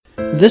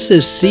This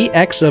is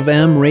CX of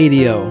M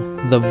Radio,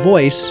 the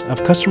voice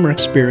of customer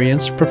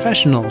experience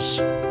professionals.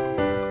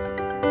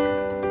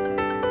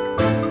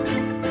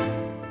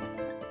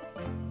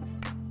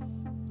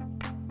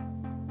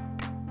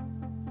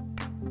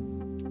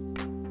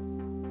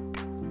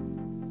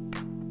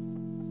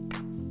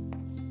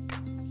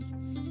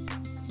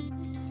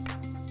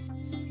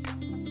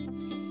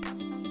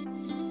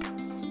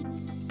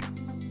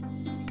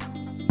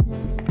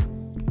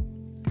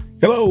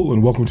 Hello,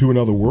 and welcome to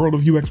another World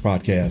of UX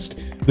podcast.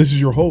 This is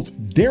your host,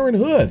 Darren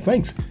Hood.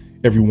 Thanks,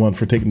 everyone,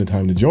 for taking the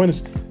time to join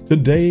us.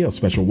 Today, a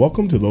special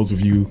welcome to those of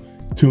you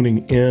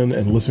tuning in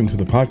and listening to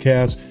the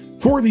podcast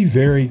for the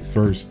very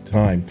first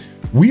time.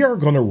 We are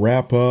going to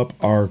wrap up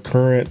our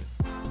current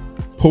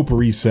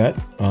Potpourri set.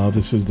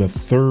 This is the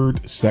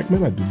third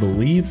segment, I do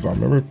believe, if I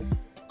remember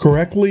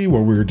correctly,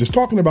 where we're just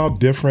talking about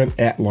different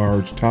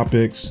at-large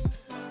topics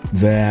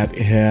that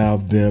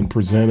have been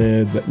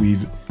presented, that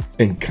we've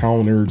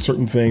encountered,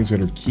 certain things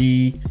that are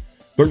key,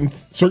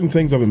 certain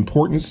things of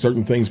importance,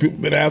 certain things people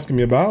have been asking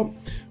me about,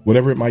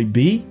 whatever it might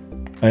be.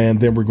 And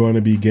then we're going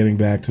to be getting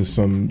back to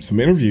some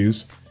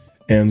interviews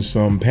and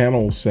some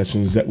panel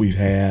sessions that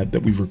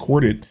we've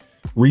recorded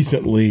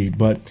recently.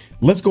 But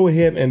let's go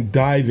ahead and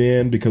dive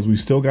in, because we've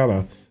still got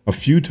a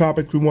few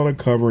topics we want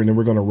to cover, and then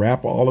we're going to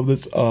wrap all of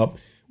this up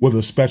with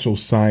a special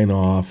sign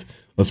off,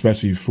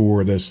 especially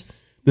for this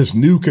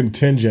new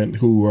contingent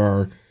who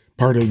are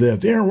part of this.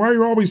 Darren, why are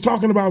you always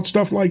talking about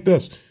stuff like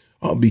this?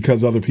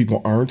 Because other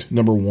people aren't,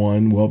 number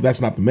one. Well,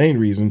 that's not the main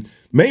reason.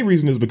 The main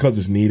reason is because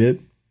it's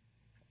needed.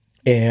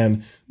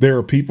 And there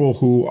are people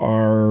who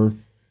are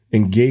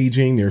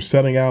engaging, they're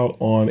setting out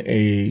on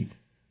a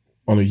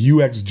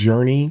UX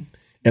journey.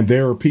 And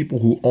there are people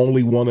who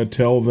only want to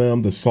tell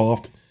them the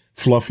soft,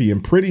 fluffy,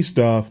 and pretty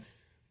stuff,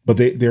 but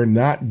they're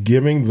not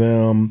giving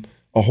them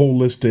a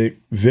holistic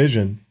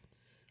vision,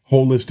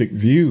 holistic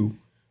view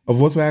of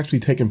what's actually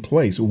taking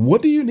place.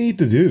 What do you need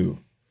to do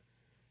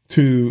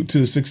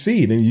to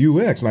succeed in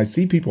UX? And I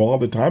see people all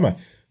the time. I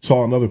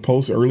saw another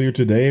post earlier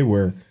today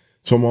where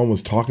someone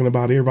was talking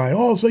about everybody.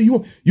 Oh, so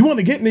you want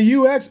to get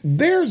into UX?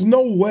 There's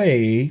no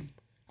way.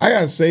 I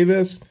gotta say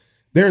this.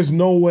 There's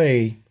no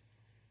way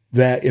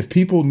that if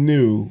people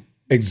knew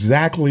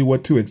exactly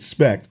what to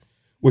expect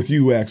with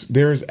UX,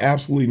 there is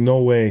absolutely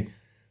no way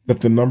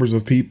that the numbers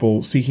of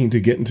people seeking to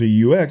get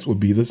into UX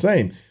would be the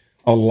same.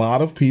 A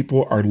lot of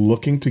people are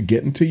looking to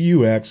get into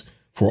UX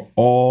for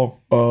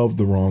all of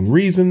the wrong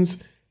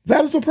reasons.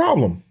 That is a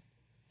problem.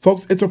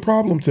 Folks, it's a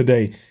problem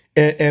today.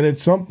 And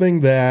it's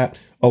something that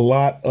a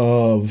lot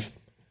of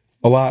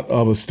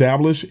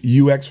established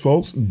UX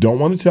folks don't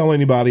want to tell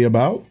anybody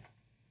about.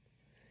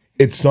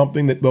 It's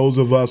something that those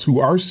of us who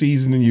are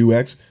seasoned in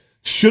UX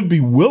should be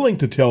willing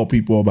to tell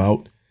people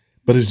about,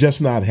 but it's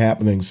just not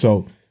happening.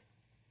 So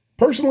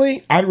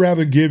personally, I'd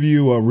rather give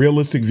you a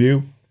realistic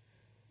view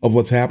of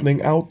what's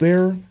happening out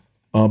there,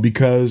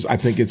 because I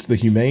think it's the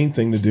humane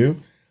thing to do.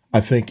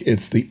 I think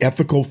it's the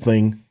ethical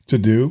thing to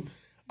do.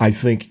 I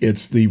think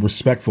it's the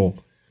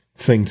respectful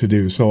thing to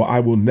do. So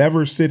I will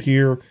never sit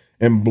here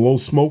and blow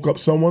smoke up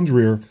someone's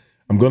rear.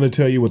 I'm going to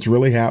tell you what's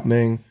really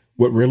happening,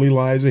 what really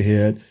lies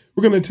ahead.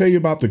 We're going to tell you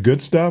about the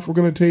good stuff. We're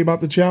going to tell you about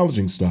the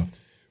challenging stuff.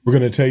 We're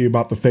going to tell you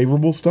about the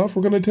favorable stuff.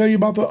 We're going to tell you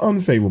about the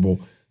unfavorable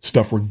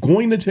stuff. We're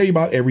going to tell you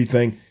about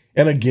everything.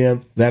 And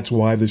again, that's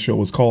why this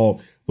show is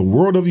called The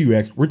World of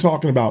UX. We're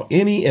talking about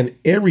any and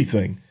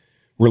everything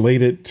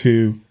related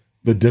to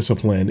the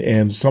discipline.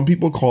 And some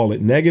people call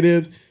it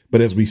negative, but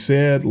as we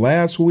said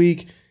last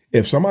week,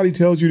 if somebody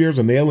tells you there's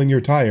a nail in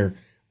your tire,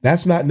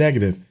 that's not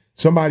negative.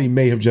 Somebody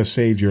may have just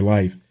saved your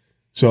life.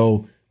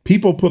 So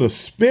people put a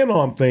spin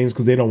on things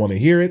because they don't want to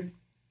hear it.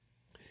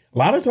 A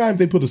lot of times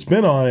they put a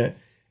spin on it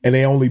and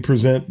they only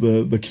present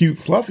the cute,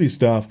 fluffy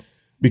stuff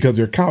because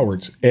they're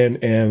cowards.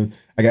 And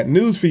I got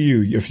news for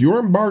you. If you're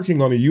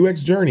embarking on a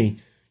UX journey,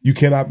 you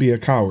cannot be a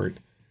coward.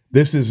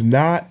 This is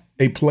not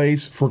a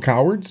place for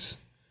cowards.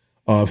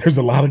 There's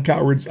a lot of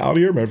cowards out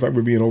here. Matter of fact,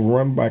 we're being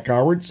overrun by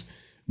cowards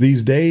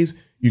these days.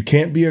 You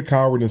can't be a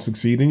coward and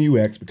succeed in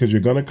UX because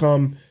you're going to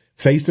come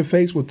face to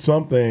face with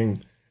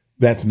something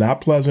that's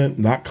not pleasant,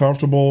 not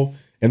comfortable,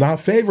 and not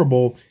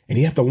favorable, and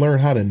you have to learn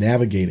how to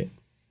navigate it.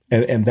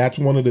 And that's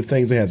one of the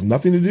things that has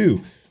nothing to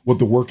do with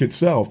the work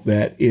itself,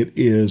 that it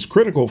is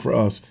critical for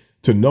us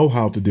to know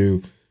how to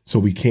do so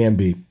we can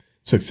be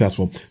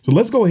successful. So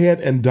let's go ahead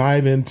and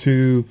dive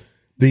into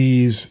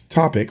these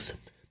topics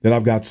that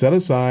I've got set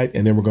aside,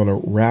 and then we're going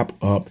to wrap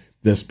up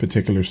this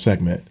particular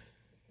segment.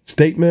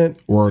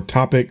 Statement or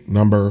topic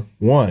number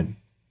one.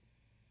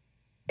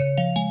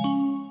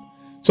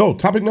 So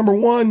topic number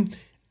one,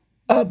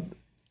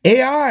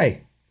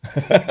 AI.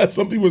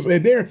 Some people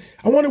say, Darren,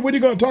 I wonder when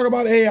you're going to talk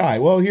about AI.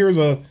 Well, here's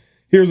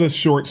a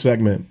short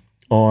segment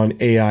on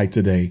AI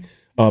today,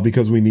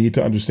 because we need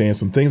to understand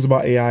some things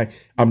about AI.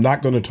 I'm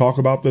not going to talk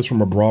about this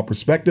from a broad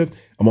perspective.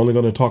 I'm only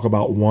going to talk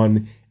about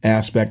one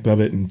aspect of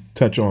it and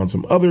touch on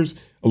some others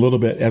a little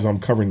bit as I'm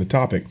covering the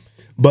topic.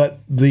 But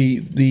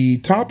the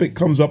topic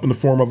comes up in the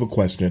form of a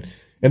question.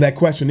 And that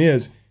question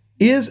is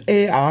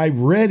AI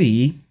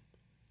ready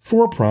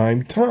for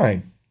prime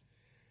time?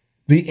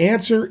 The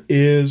answer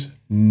is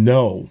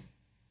no.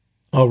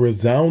 A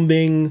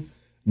resounding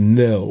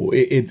no.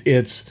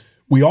 It's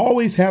we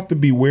always have to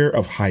beware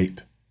of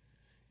hype.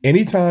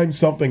 Anytime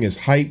something is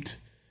hyped,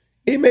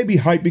 it may be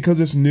hyped because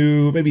it's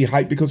new, maybe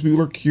hyped because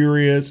people are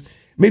curious,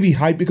 maybe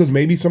hyped because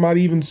maybe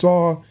somebody even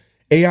saw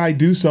AI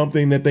do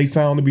something that they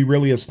found to be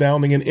really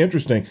astounding and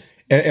interesting.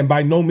 And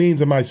by no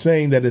means am I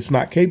saying that it's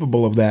not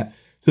capable of that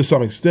to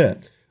some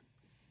extent.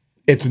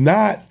 It's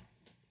not,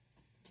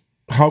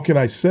 how can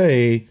I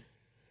say,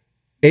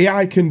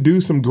 AI can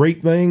do some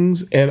great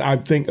things, and I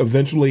think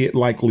eventually it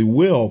likely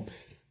will.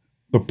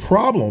 The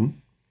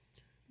problem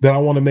that I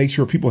want to make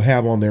sure people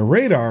have on their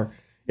radar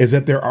is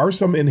that there are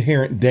some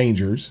inherent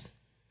dangers.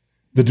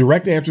 The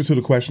direct answer to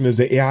the question is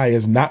that AI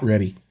is not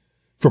ready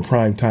for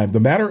prime time.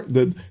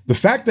 The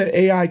fact that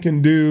AI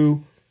can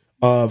do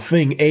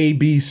thing A,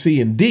 B,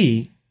 C, and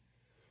D,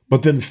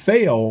 but then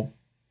fail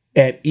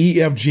at E,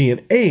 F, G,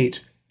 and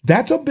H,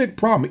 that's a big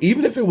problem,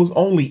 even if it was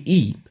only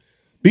E,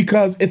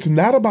 because it's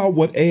not about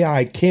what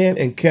AI can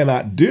and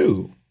cannot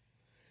do.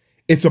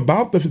 It's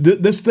about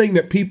this thing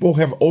that people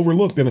have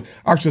overlooked, and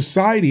our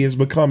society is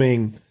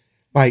becoming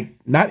like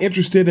not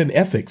interested in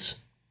ethics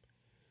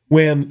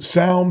when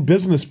sound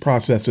business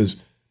processes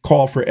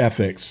call for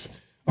ethics.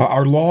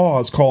 Our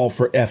laws call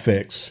for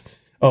ethics.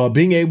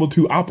 Being able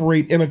to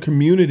operate in a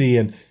community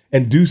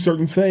and do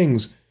certain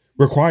things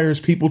requires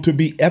people to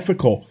be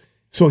ethical.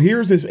 So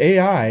here's this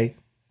AI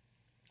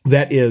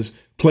that is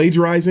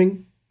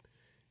plagiarizing.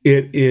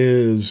 It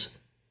is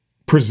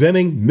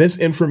presenting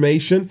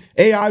misinformation.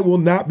 AI will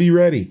not be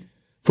ready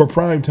for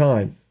prime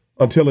time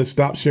until it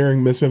stops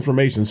sharing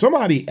misinformation.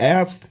 Somebody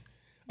asked,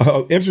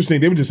 interesting,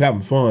 they were just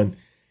having fun,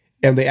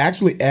 and they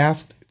actually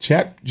asked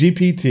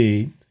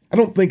ChatGPT, I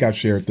don't think I've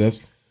shared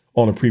this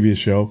on a previous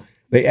show.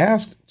 They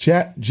asked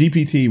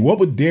ChatGPT, what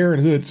would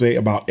Darren Hood say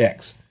about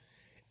X?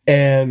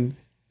 And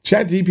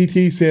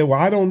ChatGPT said, well,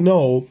 I don't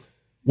know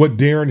what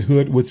Darren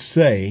Hood would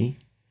say,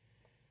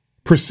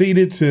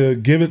 proceeded to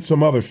give it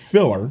some other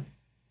filler,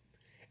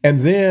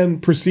 and then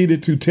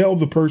proceeded to tell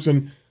the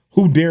person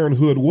who Darren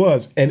Hood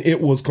was, and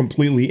it was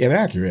completely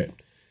inaccurate.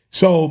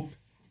 So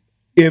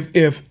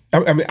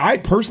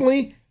I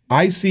personally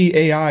see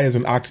AI as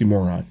an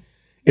oxymoron.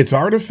 It's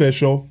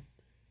artificial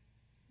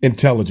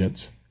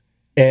intelligence.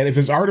 And if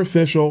it's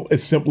artificial, it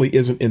simply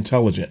isn't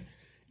intelligent.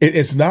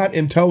 It's not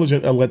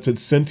intelligent unless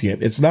it's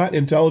sentient. It's not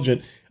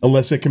intelligent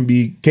unless it can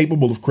be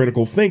capable of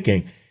critical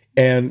thinking.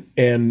 And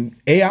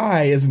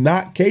AI is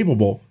not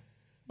capable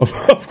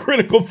of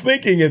critical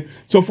thinking. And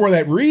so for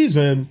that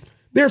reason,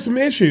 there's some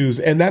issues.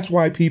 And that's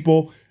why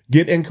people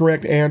get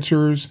incorrect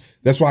answers.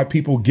 That's why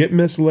people get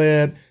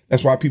misled.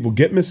 That's why people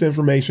get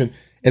misinformation.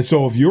 And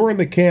so if you're in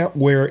the camp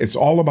where it's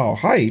all about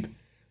hype,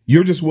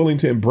 you're just willing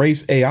to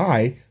embrace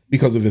AI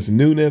because of its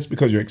newness,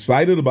 because you're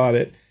excited about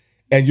it,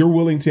 and you're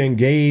willing to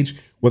engage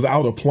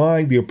without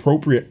applying the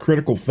appropriate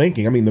critical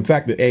thinking. I mean, the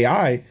fact that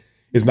AI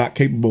is not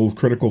capable of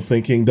critical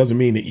thinking doesn't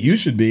mean that you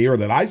should be or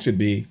that I should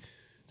be.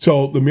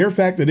 So the mere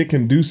fact that it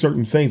can do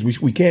certain things,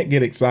 we can't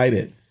get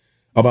excited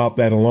about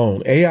that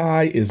alone.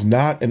 AI is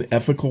not an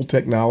ethical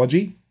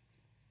technology.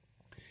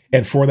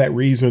 And for that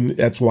reason,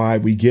 that's why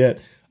we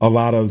get a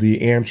lot of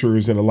the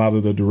answers and a lot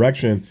of the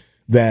direction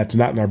that's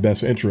not in our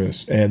best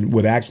interest and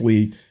would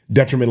actually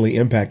detrimentally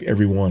impact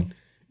everyone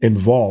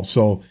involved.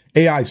 So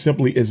AI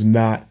simply is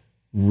not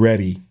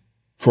ready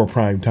for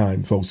prime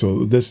time, folks.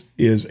 So this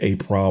is a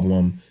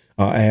problem.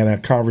 I had a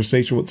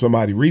conversation with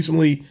somebody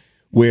recently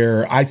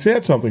where I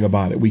said something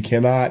about it. We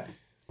cannot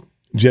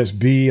just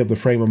be of the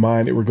frame of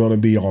mind that we're going to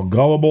be all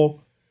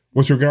gullible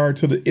with regard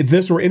to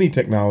this or any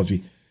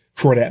technology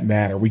for that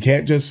matter. We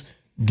can't just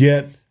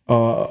get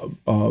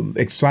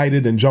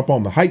excited and jump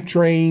on the hype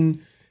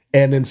train.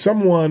 And then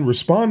someone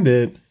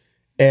responded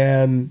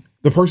and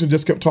the person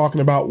just kept talking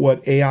about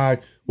what AI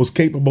was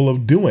capable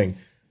of doing.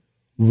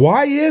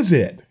 Why is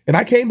it, and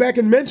I came back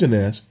and mentioned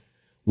this,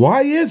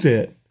 why is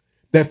it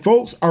that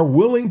folks are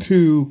willing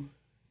to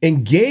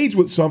engage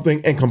with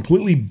something and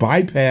completely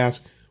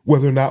bypass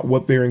whether or not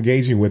what they're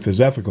engaging with is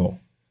ethical?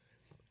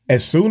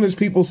 As soon as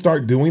people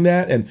start doing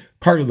that, and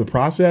part of the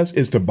process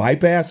is to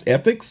bypass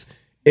ethics,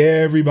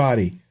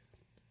 everybody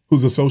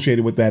who's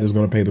associated with that is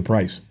going to pay the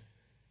price.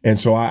 And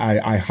so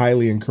I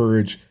highly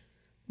encourage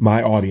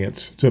my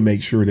audience to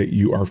make sure that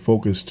you are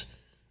focused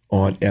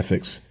on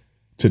ethics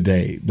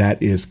today.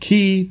 That is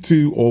key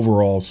to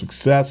overall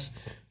success,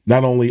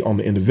 not only on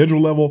the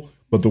individual level,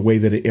 but the way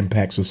that it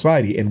impacts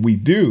society. And we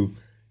do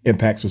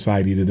impact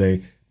society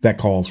today. That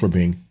calls for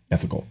being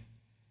ethical.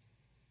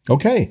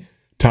 Okay,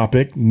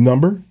 topic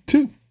number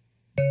 2.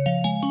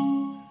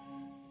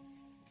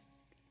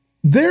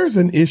 There's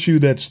an issue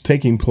that's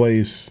taking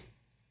place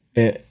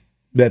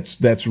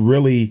that's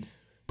really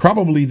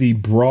probably the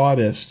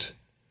broadest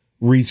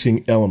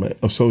reaching element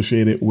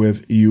associated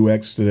with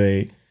UX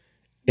today.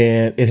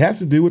 And it has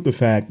to do with the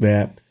fact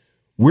that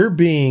we're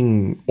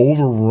being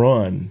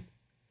overrun.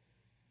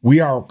 We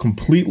are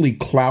completely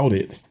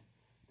clouded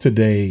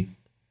today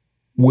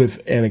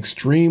with an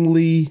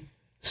extremely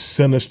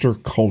sinister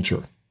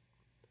culture.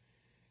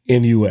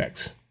 in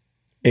UX.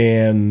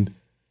 And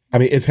I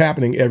mean, it's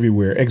happening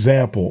everywhere.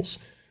 Examples.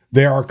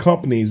 There are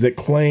companies that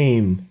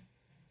claim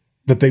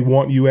that they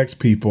want UX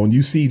people, and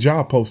you see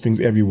job postings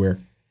everywhere.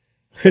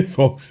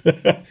 Folks,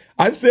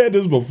 I've said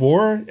this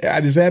before.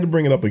 I just had to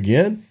bring it up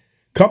again.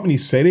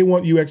 Companies say they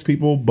want UX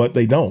people, but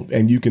they don't.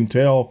 And you can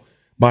tell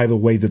by the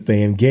way that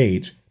they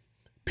engage.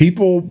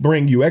 People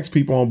bring UX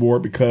people on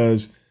board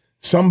because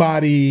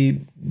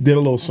somebody did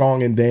a little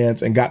song and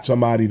dance and got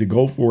somebody to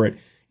go for it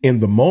in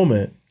the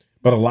moment.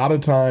 But a lot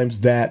of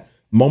times that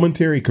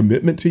momentary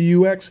commitment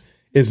to UX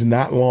is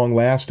not long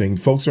lasting.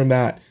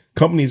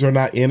 Companies are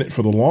not in it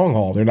for the long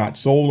haul. They're not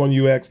sold on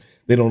UX.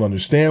 They don't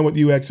understand what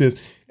UX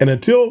is. And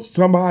until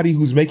somebody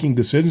who's making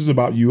decisions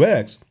about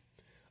UX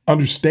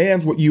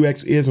understands what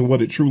UX is and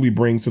what it truly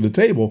brings to the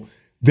table,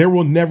 there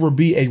will never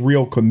be a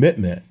real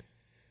commitment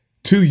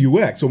to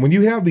UX. So when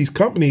you have these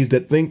companies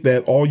that think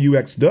that all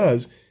UX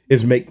does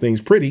is make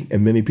things pretty,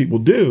 and many people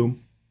do,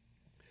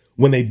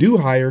 when they do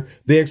hire,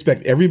 they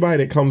expect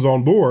everybody that comes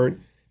on board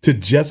to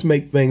just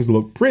make things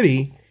look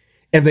pretty.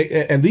 And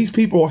these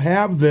people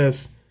have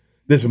this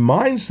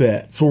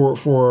mindset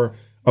for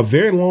a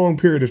very long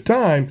period of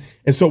time.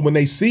 And so when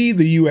they see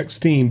the UX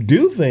team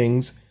do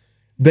things,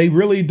 they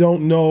really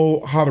don't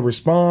know how to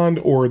respond,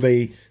 or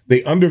they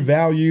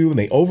undervalue and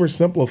they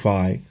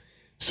oversimplify.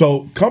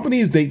 So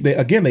companies,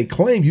 they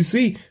claim, you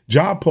see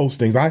job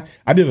postings.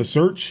 I did a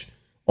search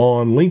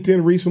on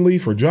LinkedIn recently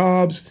for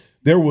jobs.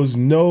 There was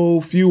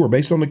no fewer,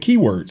 based on the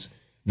keywords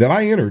that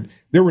I entered,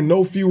 there were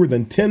no fewer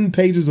than 10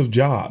 pages of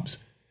jobs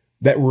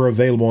that were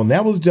available. And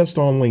that was just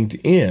on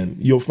LinkedIn.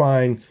 You'll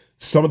find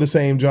some of the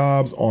same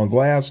jobs on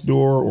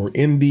Glassdoor or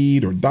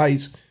Indeed or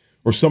Dice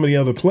or some of the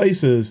other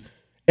places.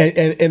 And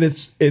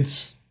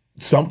it's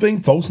something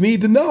folks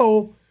need to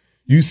know.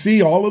 You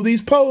see all of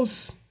these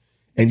posts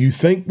and you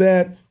think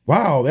that,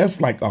 wow,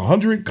 that's like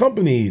 100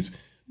 companies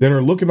that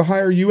are looking to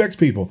hire UX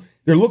people.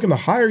 They're looking to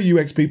hire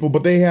UX people,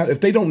 but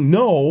if they don't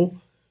know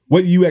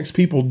what UX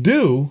people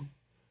do,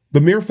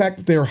 the mere fact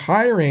that they're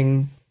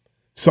hiring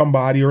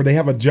somebody or they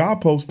have a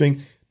job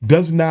posting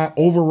does not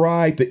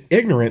override the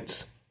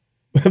ignorance,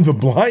 the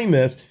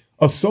blindness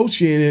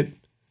associated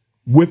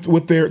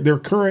with their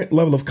current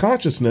level of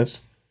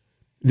consciousness,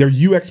 their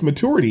UX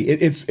maturity.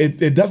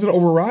 It doesn't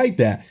override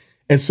that.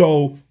 And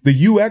so the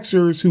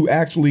UXers who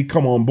actually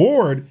come on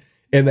board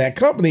in that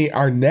company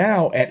are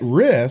now at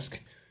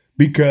risk,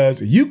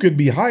 because you could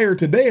be hired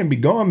today and be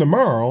gone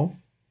tomorrow.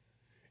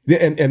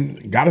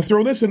 And got to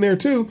throw this in there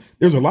too.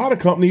 There's a lot of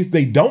companies,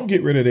 they don't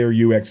get rid of their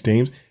UX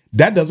teams.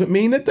 That doesn't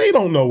mean that they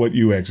don't know what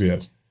UX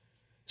is.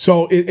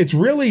 So it's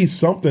really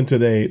something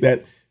today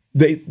that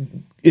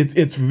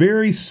it's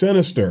very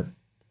sinister,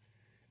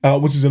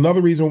 which is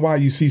another reason why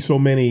you see so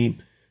many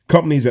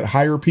companies that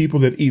hire people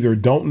that either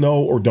don't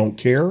know or don't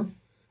care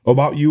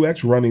about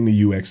UX running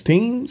the UX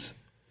teams.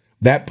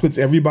 That puts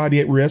everybody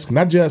at risk,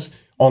 not just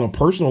on a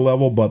personal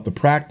level, but the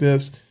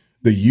practice,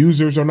 the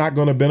users are not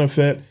going to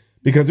benefit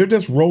because they're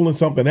just rolling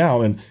something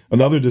out. And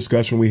another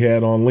discussion we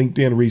had on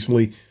LinkedIn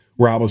recently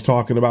where I was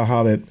talking about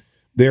how that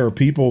there are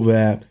people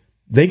that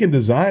they can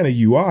design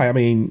a UI. I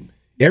mean,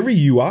 every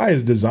UI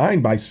is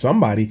designed by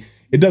somebody.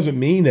 It doesn't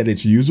mean that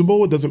it's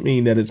usable. It doesn't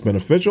mean that it's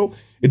beneficial.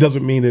 It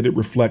doesn't mean that it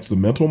reflects the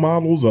mental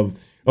models of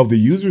the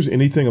users,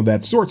 anything of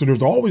that sort. So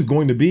there's always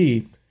going to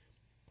be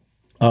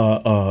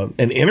an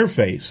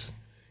interface.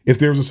 If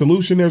there's a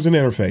solution, there's an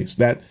interface.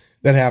 That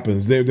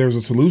happens. There's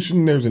a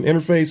solution, there's an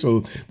interface. So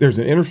there's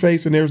an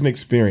interface and there's an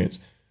experience.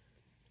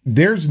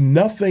 There's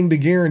nothing to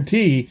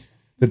guarantee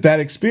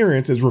that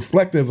experience is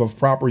reflective of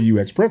proper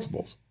UX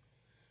principles.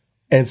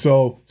 And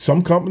so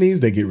some companies,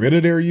 they get rid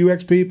of their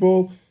UX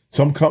people.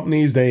 Some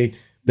companies, they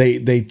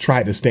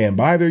try to stand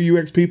by their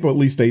UX people. At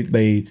least they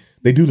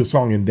do the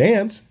song and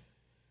dance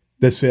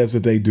that says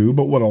that they do.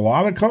 But what a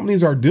lot of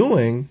companies are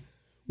doing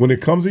when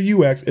it comes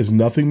to UX is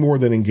nothing more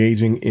than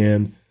engaging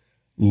in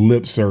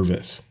lip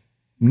service.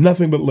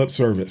 Nothing but lip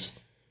service.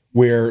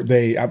 Where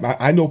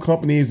I know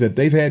companies that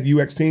they've had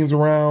UX teams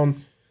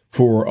around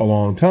for a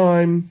long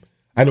time.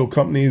 I know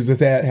companies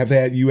that have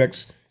had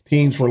UX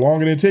teams for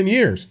longer than 10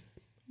 years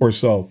or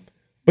so.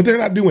 But they're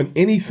not doing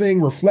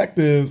anything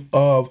reflective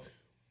of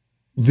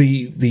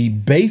the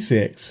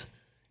basics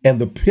and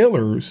the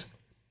pillars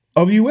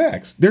of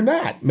UX. They're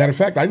not. Matter of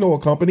fact, I know a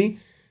company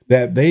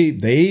that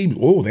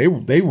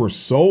they were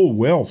so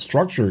well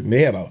structured, and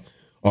they had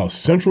a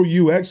central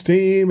UX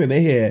team, and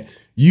they had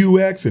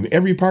UX in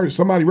every part,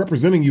 somebody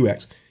representing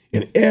UX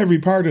in every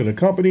part of the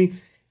company.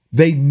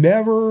 They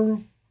never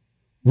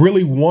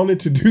really wanted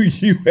to do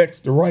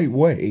UX the right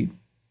way,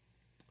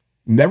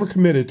 never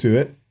committed to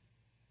it,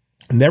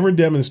 never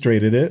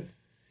demonstrated it.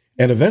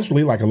 And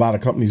eventually, like a lot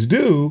of companies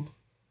do,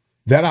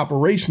 that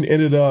operation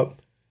ended up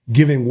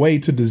giving way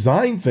to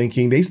design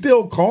thinking. They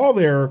still call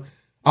their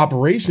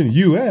operation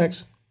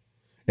UX,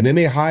 and then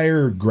they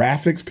hire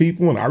graphics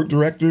people and art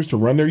directors to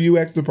run their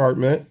UX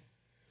department,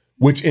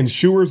 which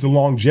ensures the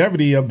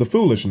longevity of the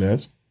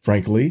foolishness,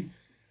 frankly.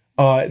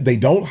 They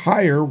don't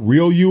hire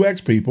real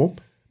UX people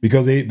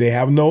because they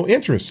have no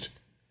interest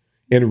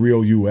in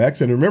real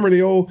UX. And remember I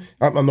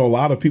know a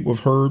lot of people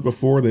have heard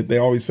before that they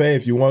always say,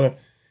 if you want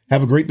to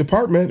have a great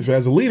department, if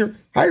as a leader,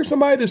 hire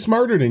somebody that's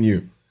smarter than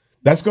you.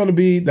 That's going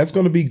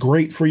to be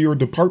great for your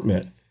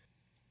department.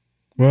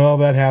 Well,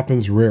 that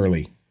happens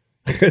rarely.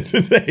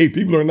 Today,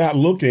 people are not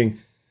looking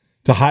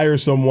to hire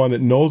someone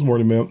that knows more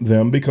than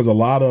them because a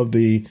lot of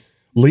the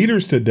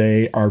leaders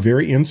today are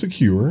very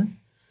insecure.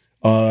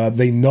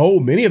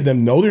 Many of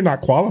them know they're not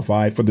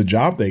qualified for the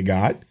job they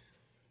got,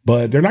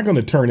 but they're not going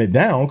to turn it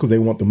down because they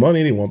want the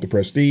money, they want the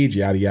prestige,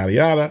 yada, yada,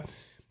 yada.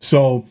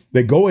 So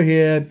they go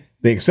ahead,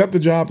 they accept the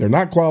job they're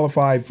not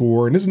qualified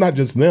for. And this is not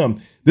just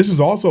them. This is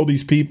also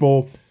these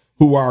people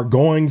who are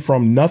going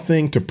from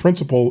nothing to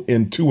principal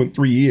in 2 and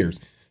 3 years.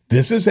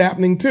 This is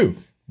happening too.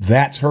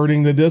 That's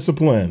hurting the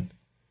discipline.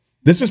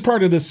 This is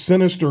part of this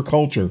sinister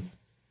culture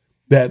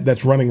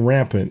that's running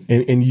rampant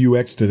in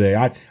UX today.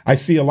 I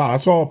see a lot. I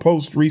saw a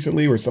post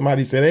recently where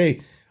somebody said,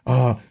 hey,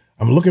 I'm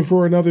looking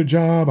for another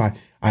job.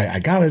 I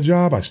got a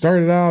job. I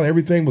started out.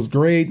 Everything was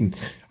great.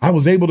 And I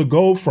was able to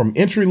go from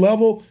entry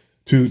level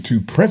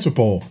to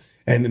principal.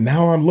 And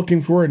now I'm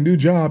looking for a new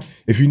job.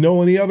 If you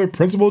know any other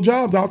principal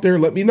jobs out there,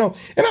 let me know.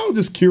 And I was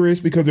just curious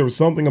because there was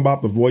something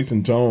about the voice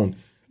and tone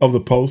of the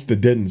post that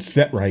didn't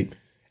set right.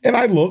 And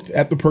I looked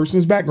at the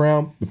person's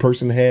background. The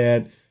person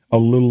had a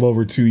little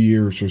over 2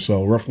 years or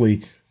so,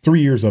 roughly 3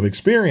 years of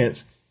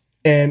experience.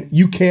 And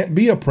you can't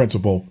be a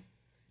principal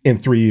in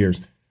 3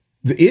 years.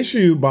 The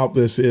issue about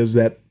this is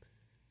that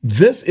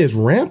this is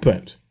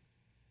rampant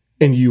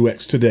in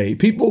UX today.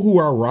 People who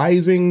are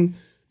rising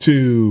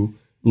to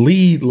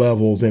lead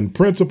levels and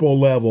principal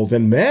levels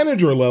and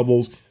manager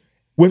levels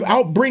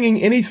without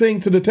bringing anything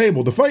to the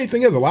table. The funny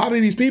thing is, a lot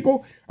of these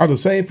people are the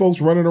same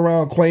folks running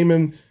around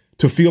claiming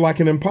to feel like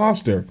an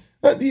imposter.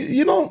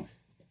 You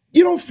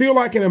don't feel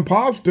like an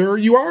imposter.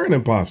 You are an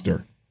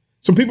imposter.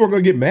 So people are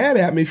going to get mad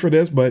at me for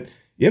this, but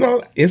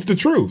it's the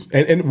truth.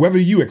 And whether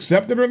you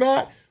accept it or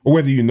not, or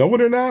whether you know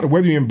it or not, or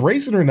whether you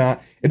embrace it or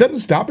not, it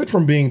doesn't stop it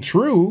from being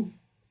true.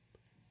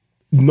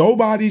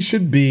 Nobody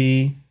should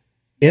be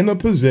in a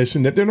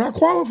position that they're not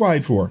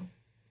qualified for.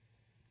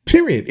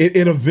 Period.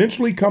 It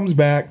eventually comes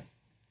back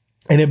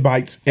and it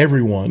bites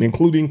everyone,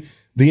 including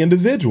the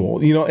individual.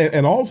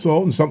 And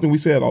also, and something we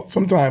said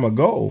some time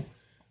ago,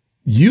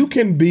 you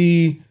can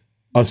be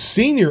a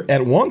senior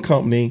at one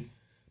company,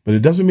 but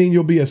it doesn't mean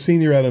you'll be a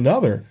senior at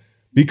another,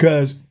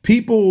 because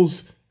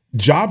people's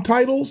job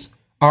titles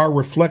are a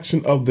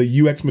reflection of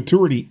the UX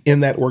maturity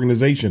in that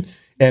organization.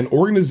 And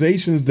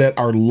organizations that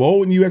are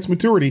low in UX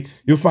maturity,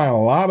 you'll find a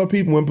lot of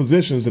people in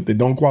positions that they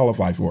don't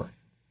qualify for.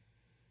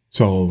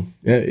 So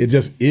it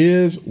just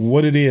is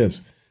what it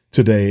is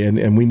today.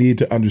 And we need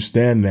to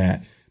understand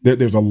that.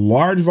 There's a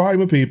large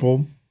volume of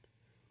people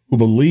who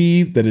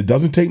believe that it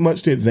doesn't take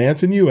much to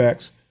advance in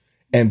UX.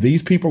 And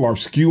these people are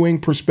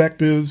skewing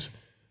perspectives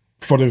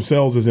for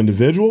themselves as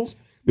individuals.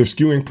 They're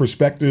skewing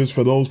perspectives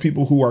for those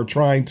people who are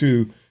trying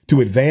to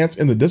advance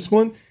in the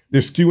discipline.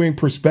 They're skewing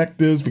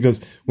perspectives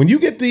because when you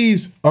get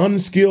these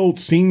unskilled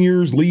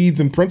seniors, leads,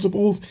 and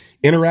principals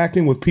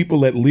interacting with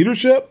people at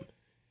leadership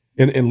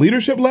and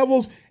leadership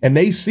levels, and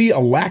they see a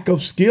lack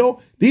of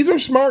skill, these are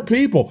smart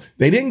people.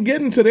 They didn't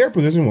get into their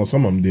position. Well,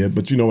 some of them did,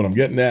 but you know what I'm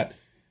getting at.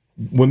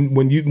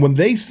 When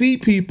they see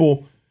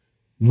people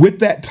with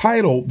that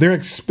title, they're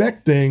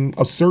expecting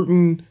a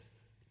certain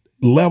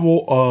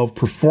level of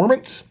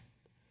performance,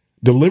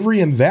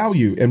 delivery, and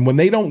value. And when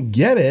they don't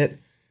get it,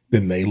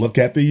 then they look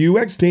at the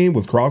UX team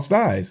with crossed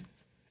eyes,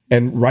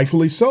 and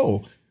rightfully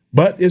so.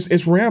 But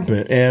it's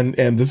rampant.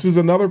 And this is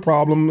another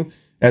problem,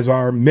 as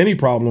are many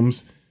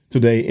problems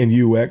today in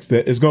UX,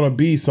 that is going to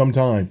be some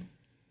time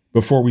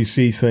before we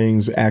see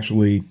things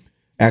actually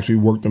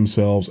work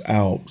themselves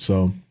out.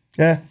 So,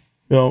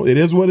 it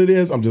is what it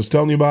is. I'm just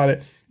telling you about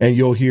it. And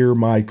you'll hear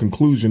my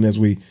conclusion as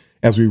we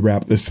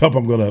wrap this up.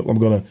 I'm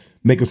gonna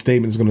make a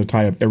statement that's going to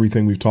tie up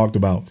everything we've talked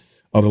about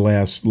the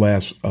last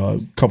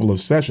couple of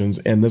sessions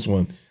and this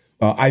one.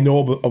 I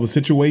know of a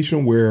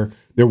situation where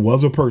there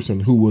was a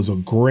person who was a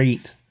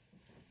great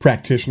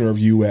practitioner of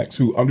UX,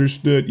 who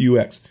understood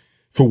UX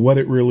for what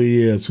it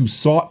really is, who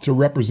sought to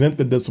represent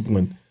the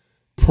discipline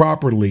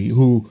properly,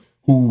 who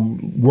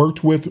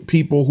worked with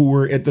people who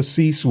were at the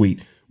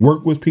C-suite,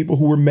 worked with people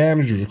who were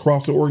managers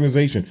across the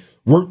organization,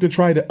 worked to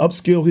try to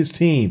upskill his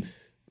team,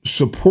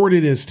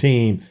 supported his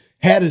team,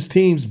 had his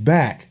team's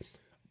back,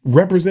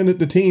 represented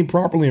the team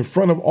properly in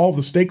front of all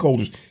the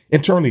stakeholders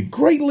internally.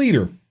 Great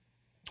leader.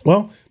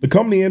 Well, the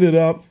company ended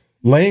up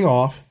laying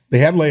off. They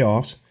had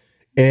layoffs.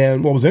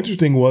 And what was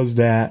interesting was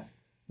that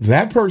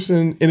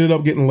person ended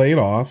up getting laid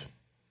off.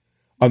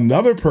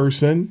 Another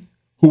person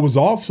who was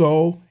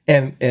also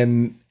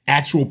an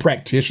actual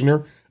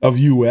practitioner of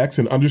UX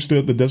and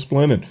understood the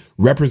discipline and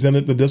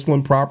represented the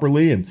discipline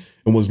properly and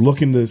was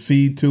looking to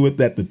see to it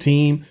that the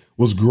team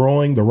was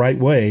growing the right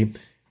way.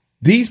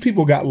 These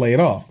people got laid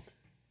off.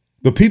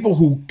 The people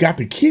who got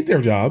to keep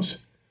their jobs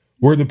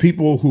were the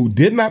people who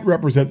did not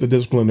represent the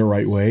discipline the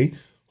right way,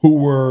 who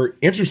were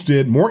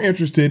more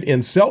interested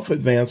in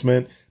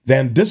self-advancement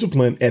than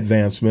discipline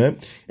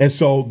advancement. And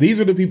so these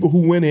are the people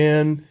who went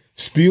in,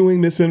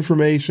 spewing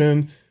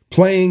misinformation,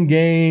 playing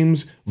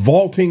games,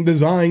 vaulting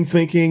design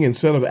thinking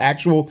instead of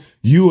actual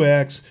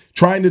UX,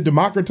 trying to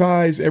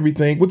democratize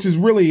everything, which is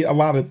really a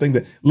lot of things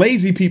that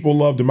lazy people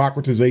love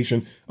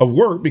democratization of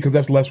work because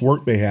that's less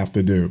work they have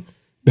to do.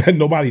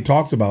 Nobody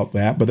talks about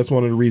that, but that's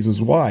one of the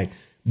reasons why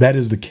that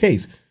is the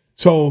case.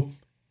 So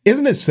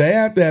isn't it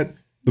sad that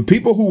the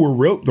people who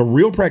were the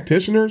real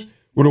practitioners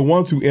were the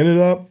ones who ended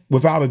up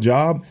without a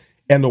job,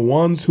 and the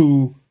ones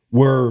who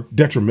were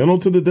detrimental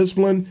to the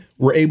discipline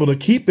were able to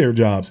keep their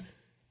jobs?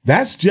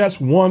 That's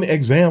just one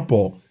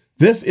example.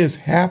 This is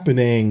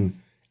happening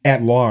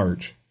at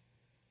large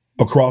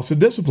across the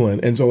discipline.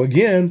 And so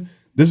again,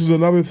 this is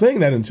another thing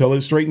that until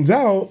it straightens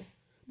out,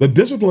 the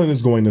discipline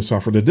is going to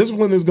suffer. The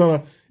discipline is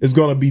going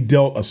to be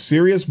dealt a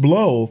serious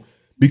blow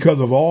because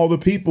of all the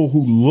people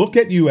who look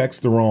at UX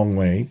the wrong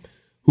way,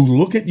 who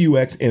look at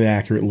UX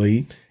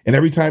inaccurately, and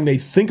every time they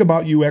think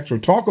about UX or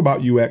talk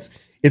about UX,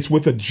 it's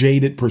with a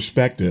jaded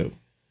perspective.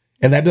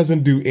 And that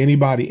doesn't do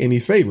anybody any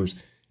favors.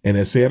 And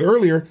as said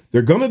earlier,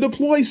 they're going to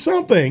deploy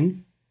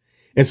something.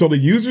 And so the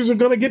users are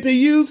going to get to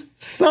use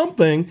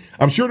something.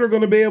 I'm sure they're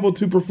going to be able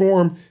to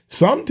perform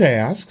some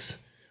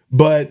tasks,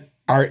 but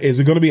is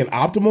it going to be an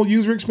optimal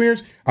user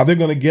experience? Are they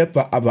going to get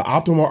the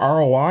optimal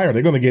ROI? Are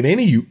they going to get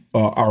any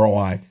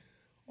ROI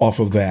off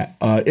of that?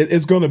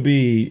 It's going to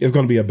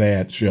be a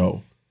bad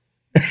show.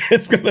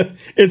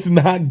 It's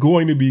not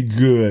going to be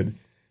good,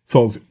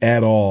 folks,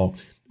 at all.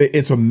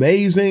 It's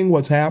amazing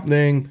what's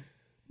happening.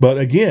 But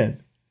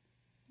again,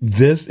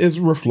 this is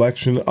a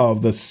reflection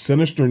of the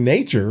sinister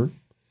nature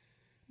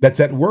that's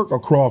at work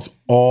across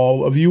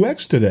all of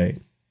UX today.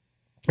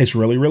 It's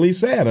really, really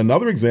sad.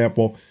 Another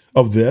example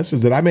of this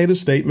is that I made a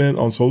statement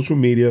on social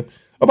media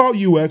about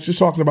UX, just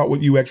talking about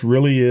what UX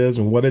really is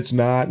and what it's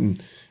not,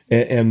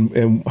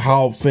 and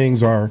how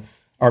things are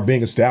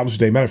being established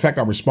today. Matter of fact,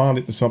 I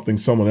responded to something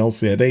someone else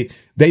said.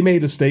 They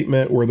made a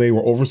statement where they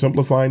were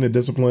oversimplifying the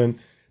discipline.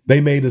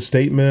 They made a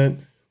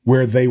statement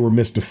where they were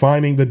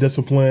misdefining the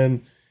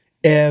discipline.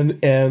 And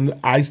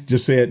I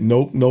just said,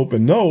 nope, nope,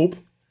 and nope.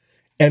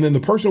 And then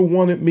the person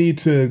wanted me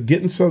to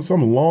get into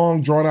some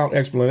long, drawn-out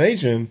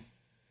explanation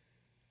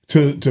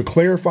to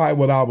clarify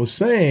what I was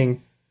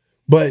saying.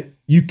 But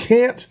you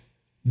can't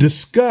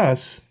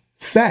discuss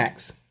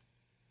facts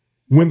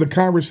when the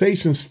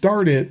conversation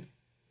started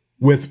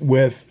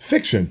with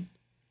fiction.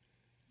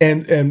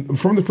 And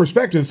from the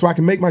perspective, so I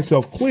can make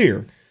myself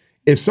clear,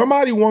 if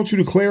somebody wants you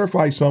to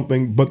clarify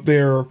something, but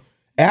they're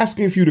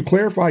asking for you to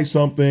clarify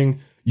something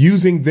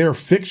using their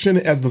fiction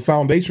as the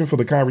foundation for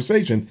the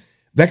conversation,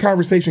 that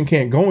conversation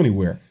can't go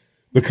anywhere.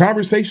 The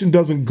conversation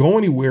doesn't go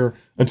anywhere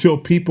until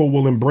people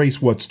will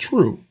embrace what's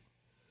true.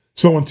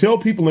 So until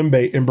people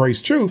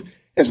embrace truth,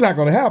 it's not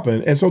going to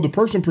happen. And so the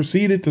person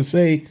proceeded to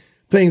say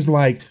things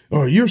like,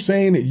 oh, you're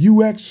saying that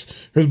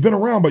UX has been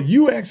around, but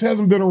UX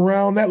hasn't been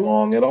around that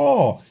long at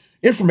all.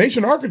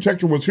 Information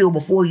architecture was here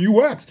before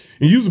UX,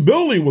 and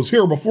usability was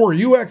here before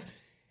UX.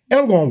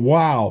 And I'm going,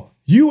 wow.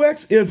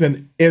 UX is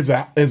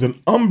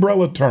an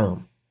umbrella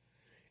term.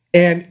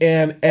 And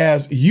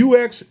as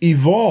UX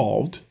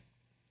evolved,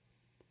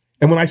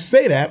 and when I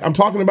say that, I'm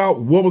talking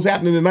about what was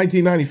happening in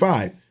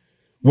 1995.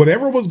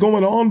 Whatever was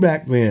going on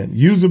back then,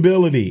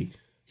 usability,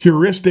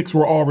 heuristics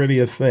were already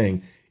a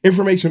thing.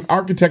 Information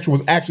architecture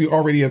was actually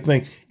already a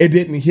thing. It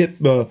didn't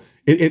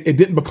it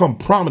didn't become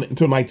prominent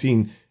until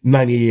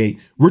 1998.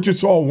 Richard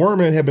Saul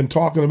Wurman had been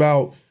talking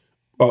about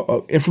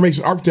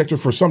information architecture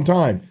for some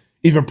time,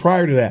 even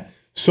prior to that.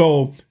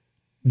 So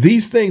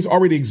these things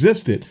already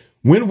existed.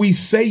 When we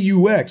say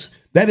UX,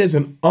 that is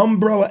an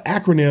umbrella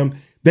acronym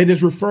that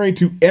is referring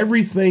to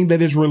everything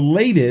that is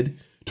related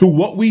to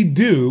what we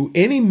do,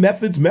 any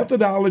methods,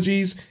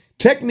 methodologies,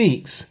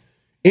 techniques,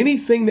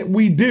 anything that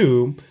we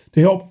do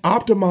to help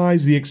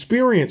optimize the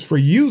experience for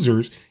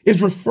users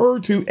is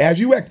referred to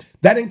as UX.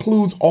 That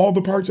includes all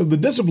the parts of the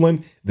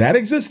discipline that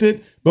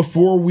existed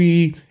before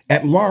we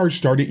at large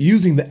started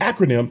using the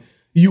acronym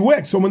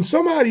UX. So when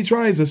somebody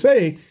tries to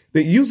say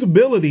that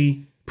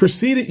usability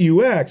preceded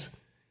UX,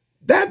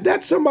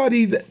 that's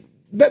somebody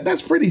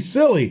that's pretty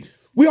silly.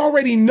 We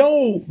already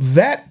know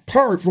that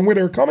part from where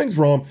they're coming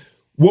from.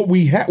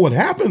 What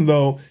happened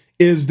though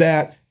is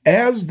that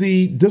as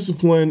the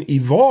discipline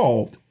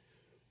evolved,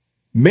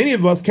 many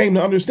of us came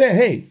to understand,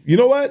 hey, you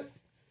know what?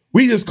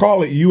 We just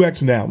call it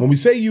UX now. When we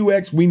say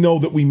UX, we know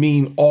that we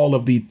mean all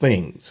of the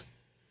things.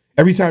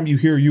 Every time you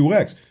hear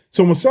UX.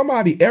 So when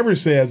somebody ever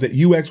says that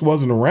UX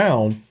wasn't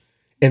around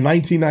in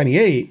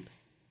 1998,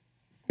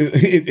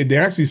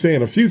 they're actually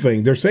saying a few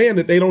things. They're saying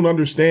that they don't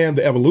understand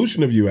the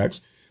evolution of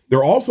UX.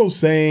 They're also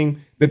saying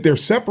that they're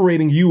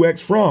separating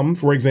UX from,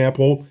 for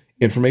example,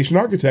 information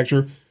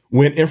architecture,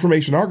 when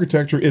information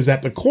architecture is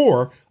at the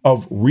core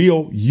of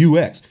real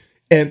UX.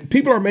 And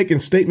people are making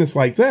statements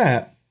like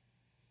that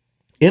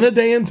in a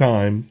day and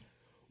time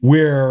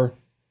where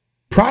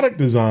product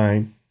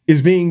design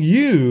is being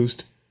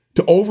used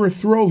to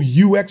overthrow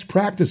UX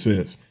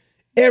practices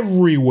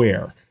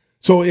everywhere.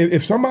 So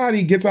if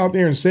somebody gets out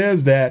there and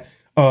says that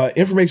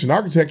information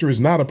architecture is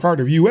not a part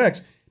of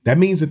UX, that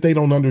means that they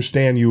don't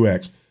understand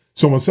UX.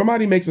 So when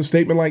somebody makes a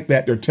statement like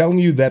that, they're telling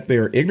you that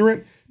they're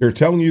ignorant. They're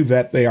telling you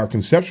that they are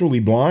conceptually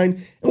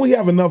blind. And we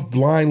have enough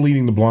blind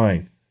leading the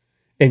blind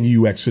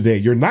in UX today.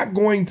 You're not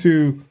going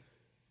to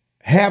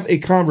have a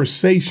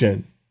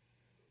conversation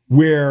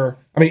where,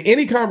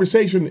 any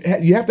conversation,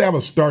 you have to have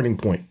a starting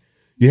point.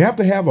 You have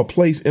to have a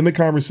place in the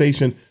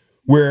conversation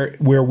where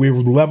we're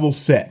level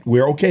set,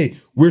 where, okay,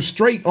 we're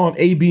straight on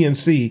A, B, and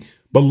C,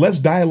 but let's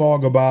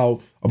dialogue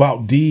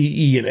about D,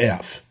 E, and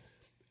F.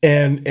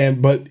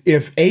 But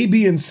if A,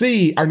 B, and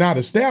C are not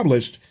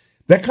established,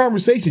 that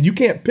conversation, you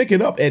can't pick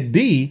it up at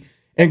D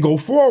and go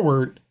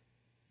forward,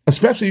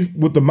 especially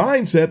with the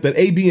mindset that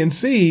A, B, and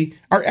C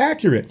are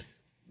accurate.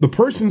 The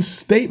person's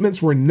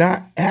statements were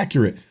not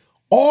accurate.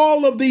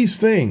 All of these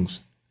things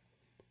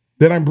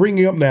that I'm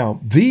bringing up now,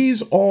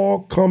 these all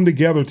come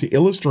together to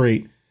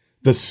illustrate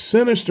the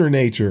sinister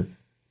nature,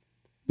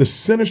 the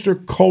sinister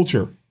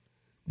culture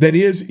that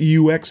is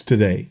UX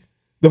today.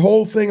 The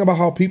whole thing about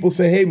how people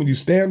say, hey, when you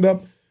stand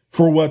up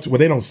for well,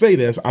 they don't say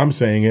this, I'm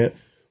saying it.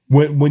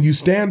 When you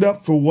stand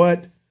up for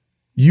what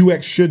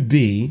UX should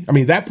be,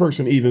 that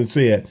person even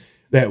said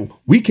that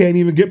we can't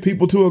even get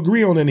people to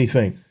agree on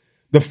anything.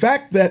 The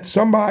fact that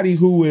somebody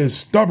who is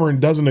stubborn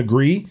doesn't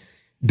agree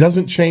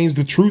doesn't change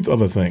the truth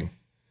of a thing.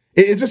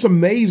 It's just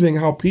amazing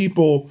how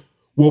people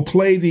will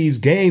play these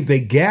games. They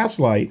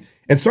gaslight,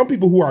 and some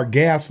people who are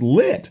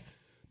gaslit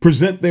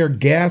present their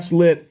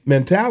gaslit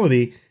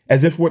mentality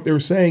as if what they're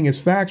saying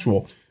is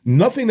factual.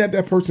 Nothing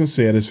that person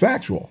said is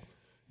factual.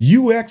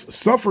 UX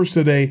suffers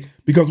today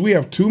because we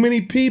have too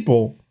many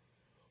people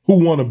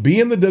who want to be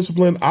in the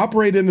discipline,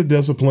 operate in the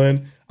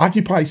discipline,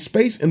 occupy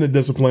space in the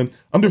discipline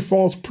under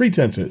false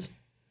pretenses.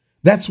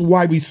 That's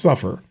why we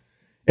suffer.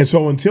 And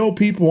so until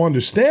people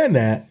understand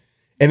that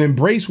and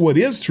embrace what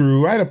is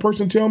true, I had a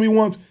person tell me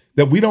once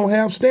that we don't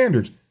have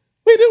standards.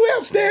 We do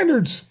have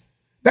standards.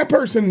 That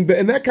person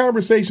in that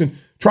conversation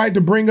tried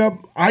to bring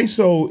up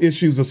ISO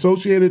issues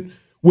associated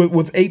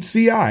with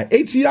HCI.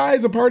 HCI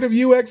is a part of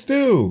UX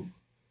too.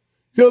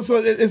 So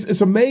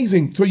it's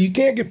amazing. So you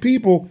can't get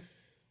people,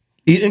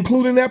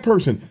 including that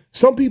person.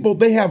 Some people,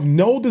 they have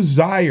no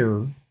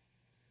desire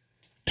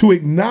to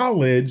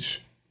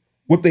acknowledge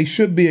what they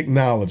should be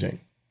acknowledging.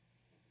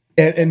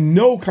 And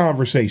no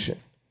conversation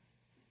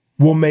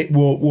will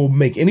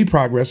make any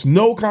progress.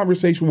 No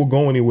conversation will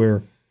go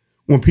anywhere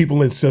when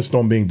people insist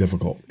on being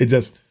difficult.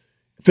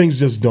 Things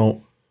just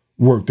don't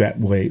work that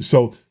way.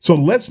 So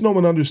let's know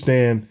and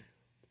understand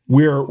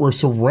we're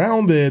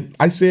surrounded.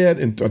 I said,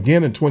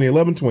 again, in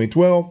 2011,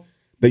 2012,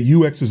 that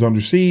UX is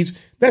under siege.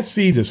 That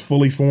siege is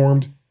fully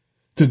formed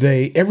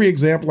today. Every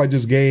example I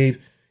just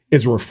gave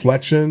is a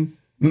reflection,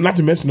 not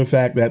to mention the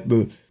fact that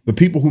the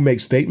people who make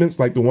statements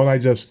like the one I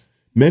just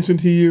mentioned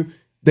to you,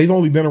 they've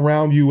only been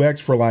around UX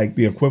for like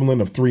the equivalent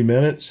of 3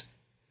 minutes,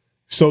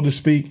 so to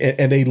speak.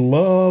 And they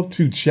love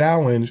to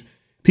challenge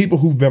people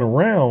who've been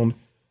around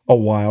a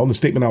while. And the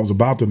statement I was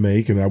about to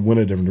make, and I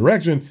went a different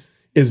direction,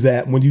 is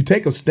that when you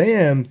take a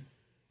stand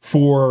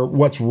for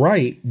what's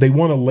right, they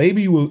want to label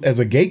you as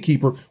a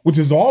gatekeeper, which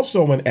is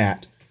also an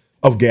act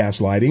of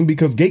gaslighting,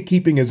 because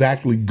gatekeeping is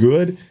actually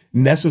good,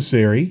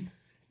 necessary,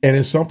 and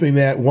it's something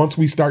that once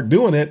we start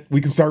doing it,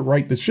 we can start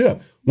right the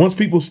ship. Once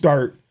people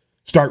start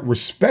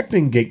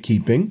respecting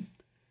gatekeeping,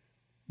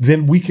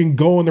 then we can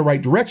go in the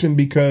right direction,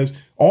 because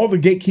all the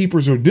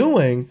gatekeepers are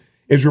doing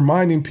is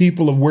reminding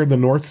people of where the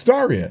North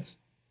Star is.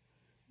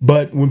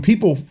 But when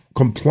people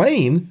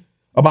complain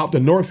about the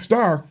North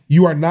Star,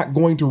 you are not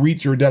going to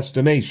reach your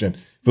destination.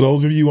 For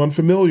those of you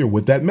unfamiliar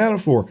with that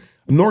metaphor,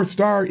 a North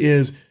Star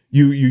is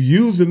you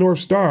use the North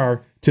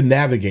Star to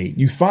navigate.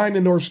 You find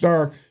the North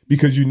Star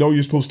because you know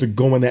you're supposed to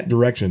go in that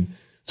direction.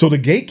 So the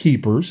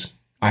gatekeepers,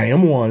 I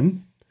am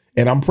one,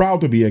 and I'm proud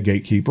to be a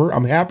gatekeeper.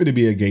 I'm happy to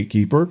be a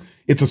gatekeeper.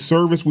 It's a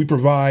service we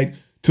provide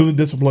to the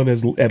discipline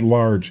at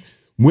large.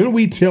 When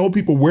we tell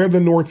people where the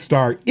North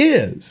Star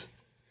is,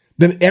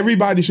 then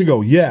everybody should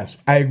go,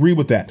 yes, I agree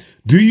with that.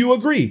 Do you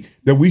agree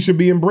that we should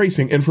be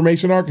embracing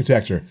information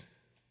architecture?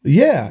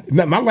 Yeah,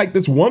 not like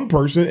this one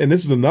person, and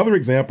this is another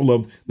example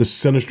of the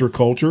sinister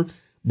culture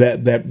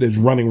that is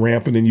running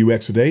rampant in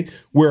UX today,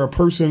 where a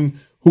person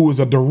who is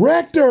a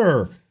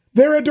director,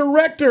 they're a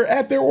director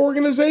at their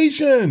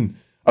organization,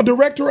 a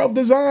director of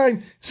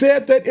design,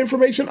 said that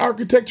information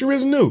architecture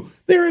is new.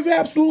 There is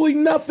absolutely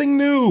nothing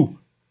new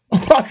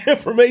about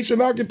information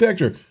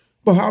architecture.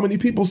 But how many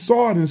people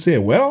saw it and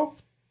said, well,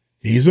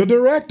 he's a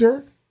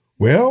director.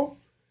 Well,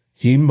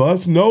 he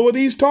must know what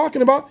he's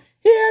talking about.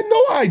 He had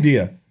no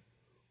idea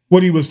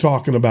what he was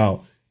talking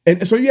about.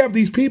 And so you have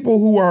these people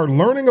who are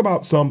learning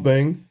about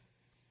something.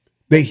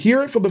 They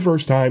hear it for the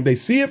first time. They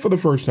see it for the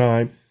first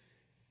time.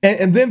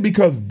 And then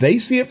because they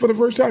see it for the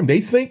first time,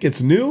 they think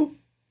it's new.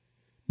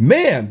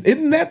 Man,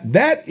 isn't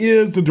that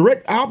is the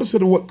direct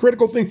opposite of what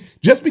critical thinking.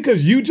 Just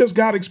because you just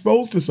got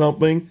exposed to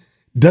something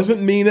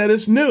doesn't mean that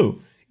it's new.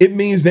 It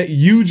means that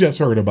you just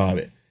heard about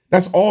it.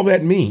 That's all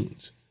that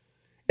means.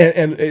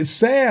 And it's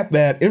sad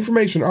that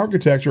information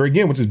architecture,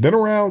 again, which has been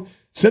around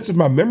since, if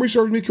my memory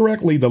serves me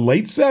correctly, the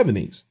late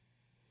 70s.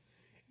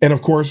 And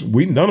of course,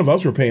 none of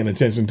us were paying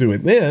attention to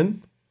it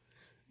then.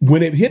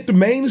 when it hit the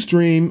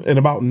mainstream in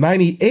about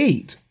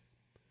 98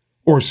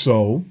 or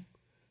so,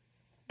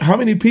 how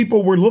many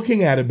people were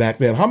looking at it back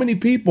then? How many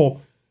people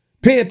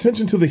pay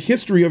attention to the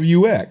history of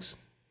UX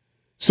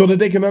so that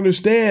they can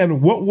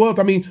understand what was?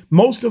 I mean,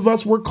 most of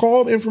us were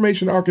called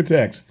information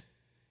architects.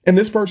 And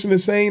this person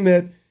is saying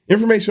that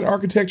information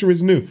architecture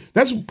is new.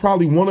 That's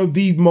probably one of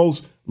the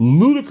most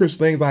ludicrous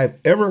things I've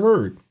ever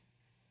heard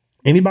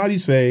anybody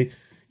say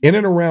in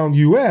and around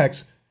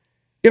UX,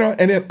 and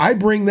then I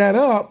bring that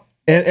up,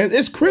 and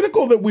it's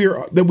critical that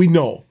we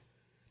know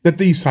that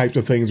these types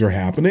of things are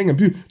happening. And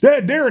people,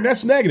 Darren,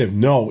 that's negative.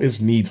 No,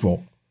 it's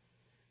needful.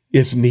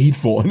 It's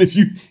needful. And if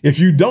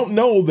you don't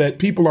know that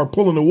people are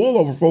pulling the wool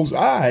over folks'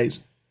 eyes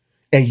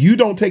and you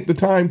don't take the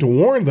time to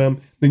warn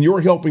them, then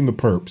you're helping the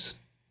perps.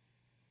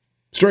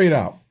 Straight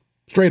up.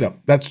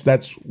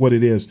 That's what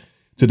it is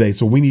today.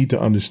 So we need to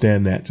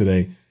understand that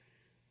today.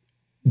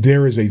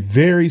 There is a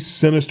very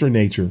sinister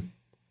nature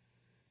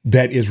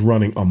that is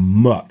running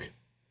amok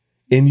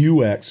in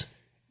UX.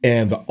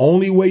 And the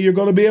only way you're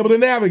going to be able to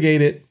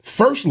navigate it,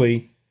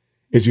 firstly,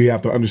 is you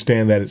have to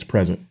understand that it's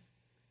present.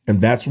 And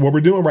that's what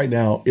we're doing right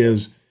now,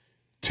 is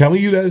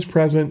telling you that it's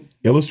present,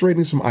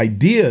 illustrating some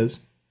ideas,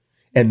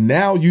 and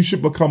now you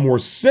should become more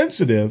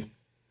sensitive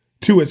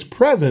to its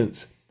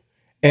presence.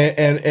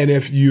 And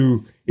if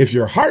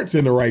your heart's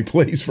in the right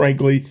place,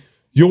 frankly,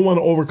 you'll want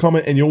to overcome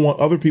it, and you'll want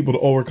other people to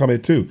overcome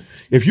it too.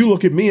 If you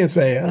look at me and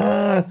say,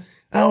 I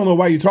don't know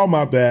why you're talking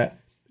about that,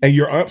 and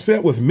you're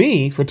upset with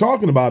me for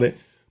talking about it,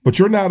 but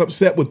you're not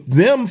upset with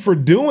them for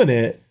doing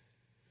it,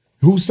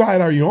 whose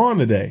side are you on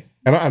today?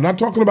 And I'm not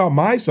talking about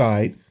my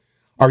side.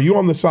 Are you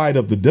on the side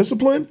of the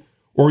discipline,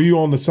 or are you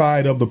on the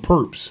side of the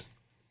perps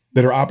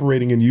that are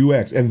operating in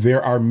UX? And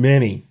there are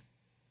many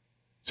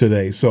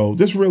today. So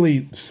just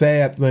really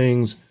sad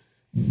things.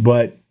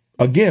 But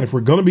again, if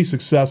we're going to be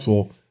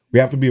successful, we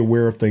have to be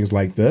aware of things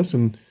like this.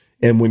 And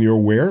when you're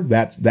aware,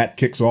 that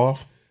kicks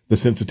off the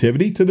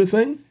sensitivity to the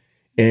thing.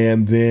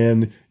 And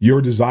then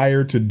your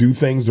desire to do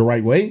things the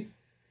right way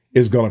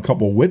is going to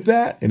couple with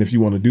that. And if you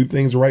want to do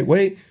things the right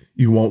way,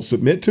 you won't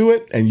submit to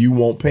it, and you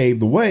won't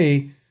pave the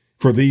way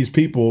for these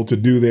people to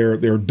do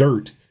their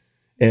dirt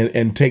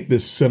and take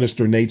this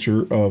sinister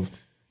nature of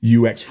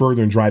UX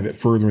further and drive it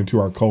further into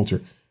our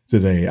culture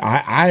today.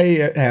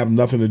 I have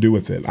nothing to do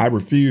with it. I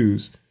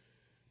refuse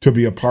to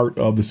be a part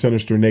of the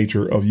sinister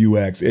nature of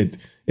UX.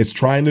 It's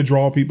trying to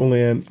draw people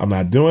in. I'm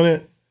not doing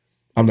it.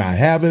 I'm not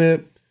having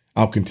it.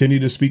 I'll continue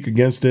to speak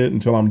against it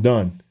until I'm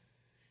done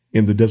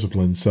in the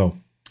discipline. So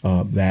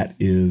that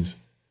is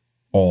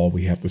all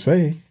we have to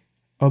say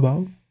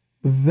about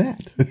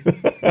that.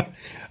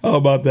 How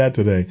about that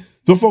today?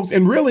 So, folks,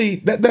 and really,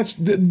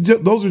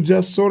 those are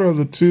just sort of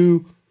the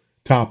two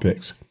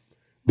topics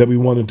that we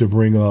wanted to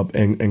bring up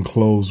and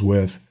close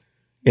with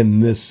in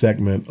this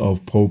segment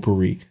of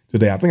Potpourri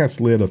today. I think I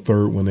slid a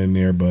third one in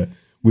there, but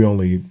we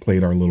only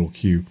played our little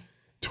cue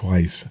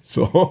twice.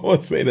 So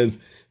let's say there's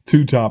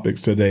two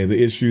topics today.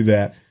 The issue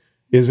that,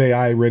 is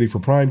AI ready for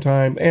prime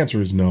time? The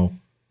answer is no.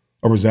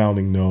 A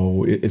resounding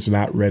no. It's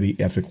not ready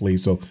ethically,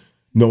 so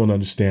no one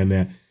understands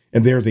that.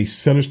 And there's a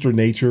sinister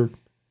nature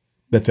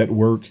that's at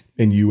work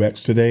in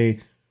UX today.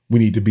 We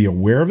need to be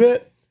aware of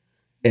it,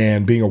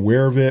 and being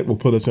aware of it will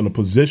put us in a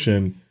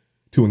position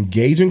to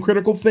engage in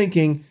critical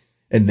thinking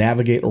and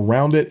navigate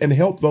around it and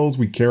help those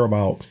we care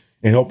about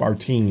and help our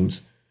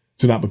teams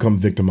to not become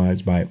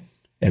victimized by it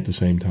at the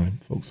same time,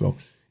 folks. So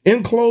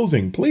in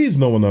closing, please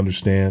know and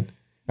understand.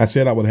 I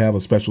said I would have a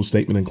special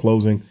statement in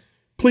closing.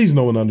 Please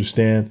know and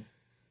understand.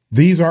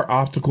 These are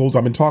obstacles.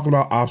 I've been talking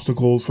about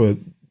obstacles for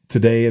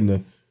today and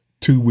the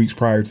 2 weeks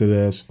prior to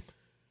this.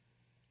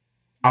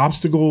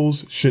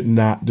 Obstacles should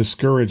not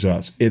discourage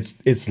us.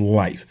 It's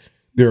life.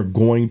 There are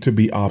going to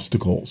be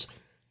obstacles.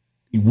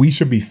 We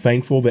should be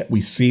thankful that we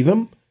see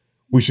them.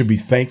 We should be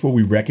thankful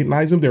we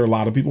recognize them. There are a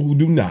lot of people who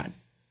do not.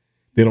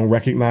 They don't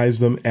recognize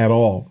them at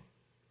all.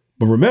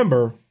 But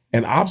remember,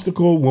 an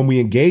obstacle, when we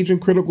engage in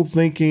critical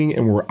thinking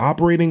and we're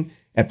operating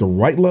at the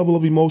right level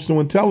of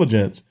emotional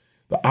intelligence,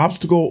 the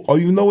obstacle,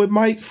 even though it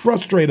might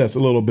frustrate us a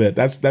little bit,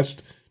 that's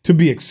to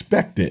be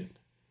expected.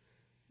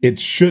 It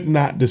should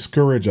not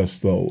discourage us,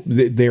 though.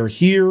 They're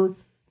here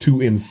to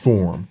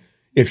inform.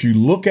 If you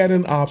look at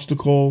an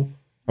obstacle,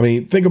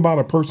 think about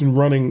a person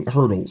running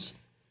hurdles.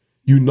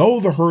 You know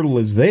the hurdle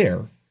is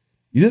there.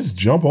 You just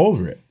jump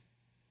over it.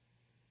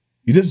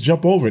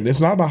 And it's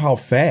not about how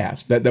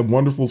fast. That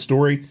wonderful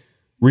story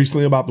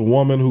recently about the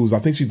woman I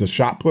think she's a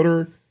shot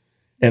putter,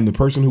 and the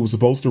person who was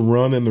supposed to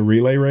run in the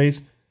relay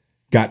race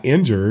got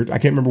injured. I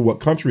can't remember what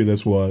country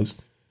this was,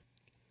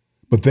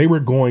 but they were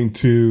going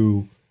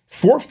to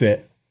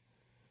forfeit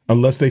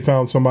unless they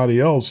found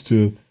somebody else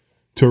to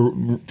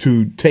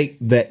take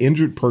that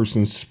injured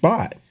person's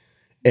spot.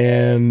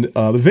 And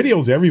the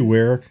video's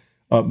everywhere.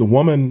 The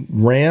woman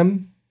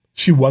ran.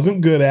 She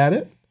wasn't good at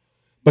it,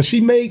 but she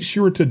made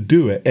sure to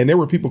do it. And there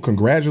were people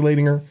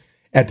congratulating her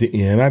at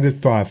the end. I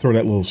just thought I'd throw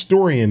that little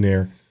story in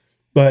there.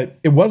 But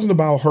it wasn't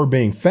about her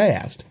being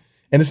fast.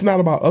 And it's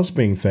not about us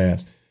being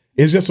fast.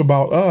 It's just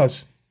about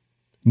us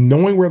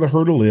knowing where the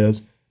hurdle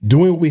is,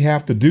 doing what we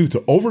have to do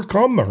to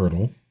overcome the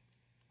hurdle.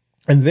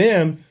 And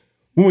then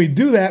when we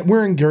do that,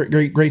 we're in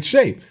great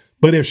shape.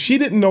 But if she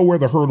didn't know where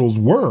the hurdles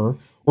were,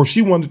 or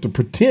she wanted to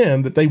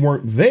pretend that they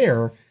weren't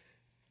there,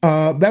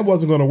 that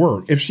wasn't going to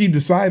work. If she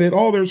decided,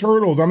 oh, there's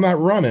hurdles, I'm not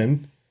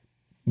running,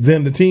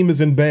 then the team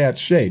is in bad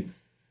shape.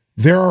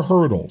 There are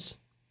hurdles.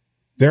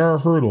 There are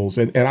hurdles.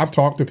 And I've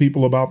talked to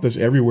people about this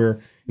everywhere.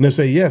 And they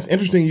say, yes,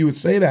 interesting you would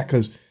say that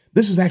because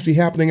this is actually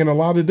happening in a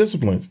lot of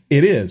disciplines.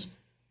 It is.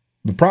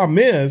 The problem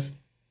is,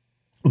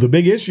 the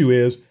big issue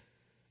is,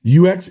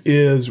 UX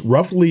is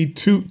roughly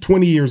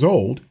 20 years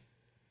old,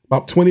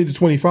 about 20 to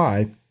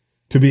 25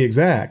 to be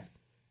exact.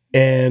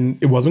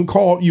 And it wasn't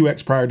called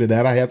UX prior to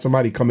that. I had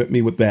somebody come at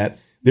me with that.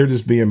 They're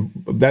just being,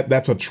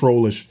 that's a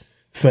trollish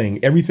thing.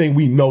 Everything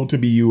we know to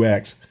be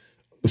UX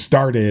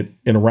started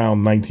in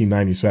around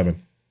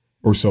 1997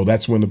 or so.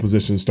 That's when the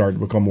positions started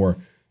to become more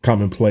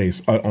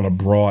commonplace on a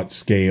broad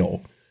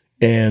scale.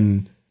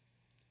 And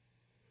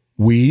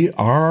we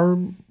are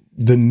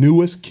the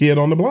newest kid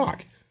on the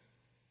block.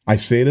 I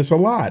say this a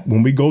lot.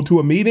 When we go to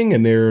a meeting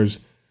and there's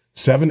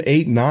 7,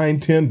 8, 9,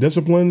 10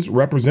 disciplines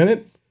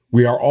represented,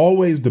 we are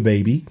always the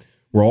baby.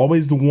 We're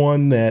always the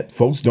one that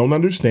folks don't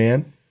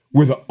understand.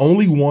 We're the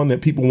only one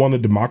that people want to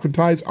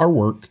democratize our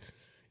work.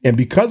 And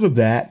because of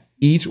that,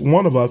 each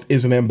one of us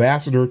is an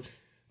ambassador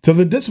to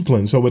the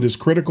discipline. So it is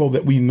critical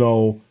that we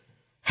know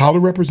how to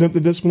represent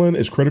the discipline.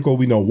 It's critical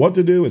we know what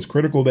to do. It's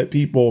critical that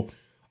people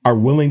are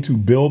willing to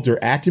build their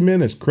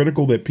acumen. It's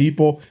critical that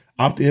people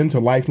opt into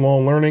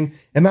lifelong learning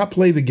and not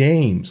play the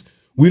games.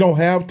 We don't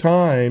have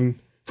time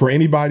for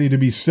anybody to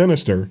be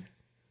sinister,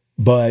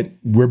 but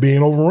we're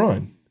being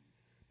overrun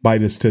by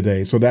this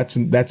today. So that's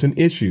an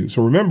issue.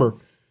 So remember,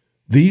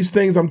 these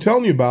things I'm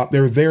telling you about,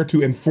 they're there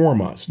to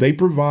inform us. They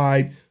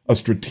provide a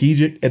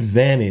strategic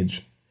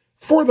advantage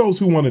for those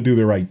who want to do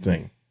the right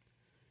thing.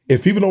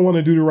 If people don't want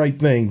to do the right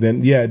thing,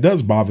 then yeah, it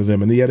does bother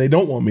them. And yeah, they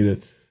don't want me to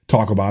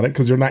talk about it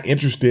because they're not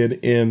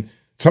interested in,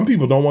 some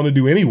people don't want to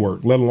do any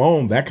work, let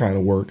alone that kind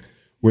of work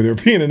where they're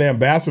being an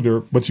ambassador,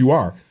 but you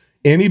are.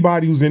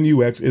 Anybody who's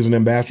in UX is an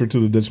ambassador to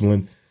the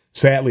discipline.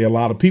 Sadly, a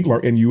lot of people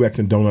are in UX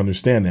and don't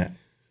understand that.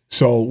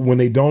 So when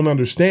they don't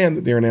understand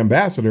that they're an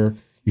ambassador,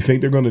 you think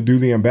they're going to do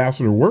the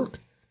ambassador work?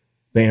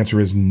 The answer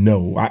is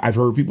no. I've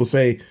heard people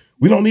say,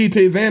 we don't need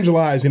to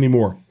evangelize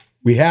anymore.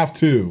 We have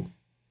to.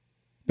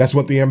 That's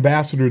what the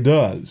ambassador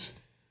does.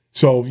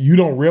 So if you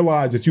don't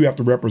realize that you have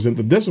to represent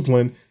the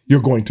discipline,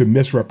 you're going to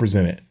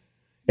misrepresent it.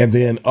 And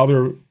then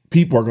other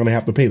people are going to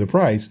have to pay the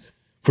price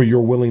for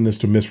your willingness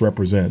to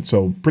misrepresent.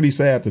 So pretty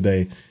sad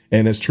today.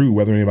 And it's true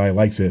whether anybody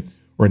likes it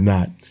or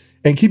not.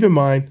 And keep in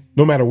mind,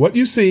 no matter what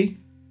you see,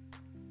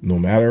 no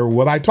matter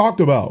what I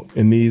talked about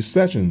in these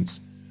sessions,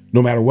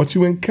 no matter what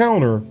you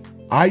encounter,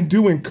 I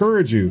do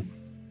encourage you,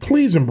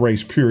 please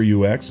embrace pure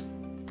UX.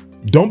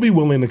 Don't be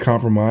willing to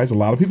compromise. A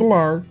lot of people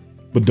are,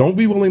 but don't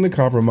be willing to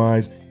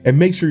compromise and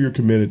make sure you're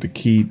committed to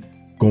keep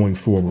going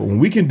forward. When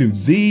we can do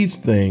these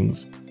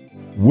things,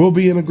 we'll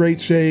be in a great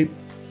shape.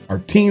 Our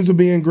teams will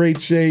be in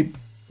great shape.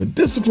 The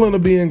discipline will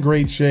be in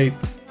great shape.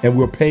 And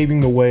we're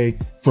paving the way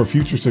for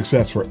future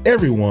success for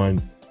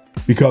everyone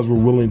because we're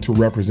willing to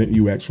represent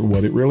UX for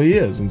what it really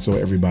is. And so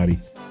everybody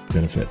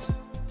benefits.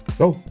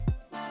 So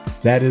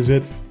that is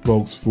it,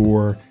 folks,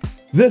 for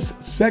this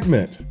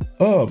segment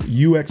of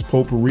UX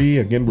Potpourri.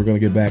 Again, we're going to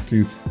get back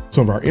to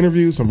some of our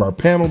interviews, some of our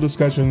panel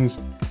discussions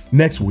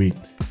next week.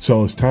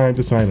 So it's time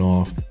to sign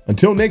off.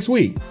 Until next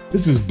week,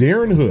 this is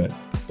Darren Hood,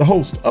 the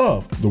host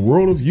of The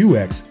World of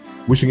UX,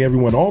 wishing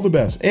everyone all the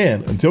best.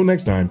 And until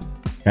next time,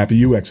 happy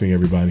UXing,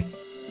 everybody.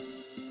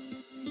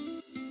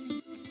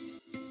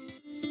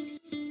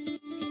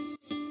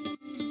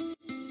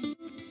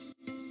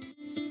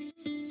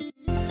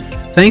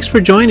 Thanks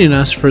for joining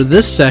us for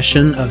this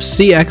session of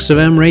CX of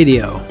M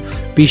Radio.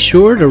 Be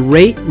sure to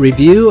rate,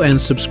 review,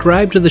 and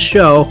subscribe to the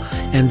show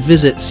and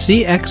visit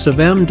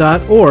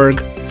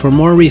cxofm.org for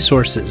more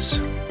resources.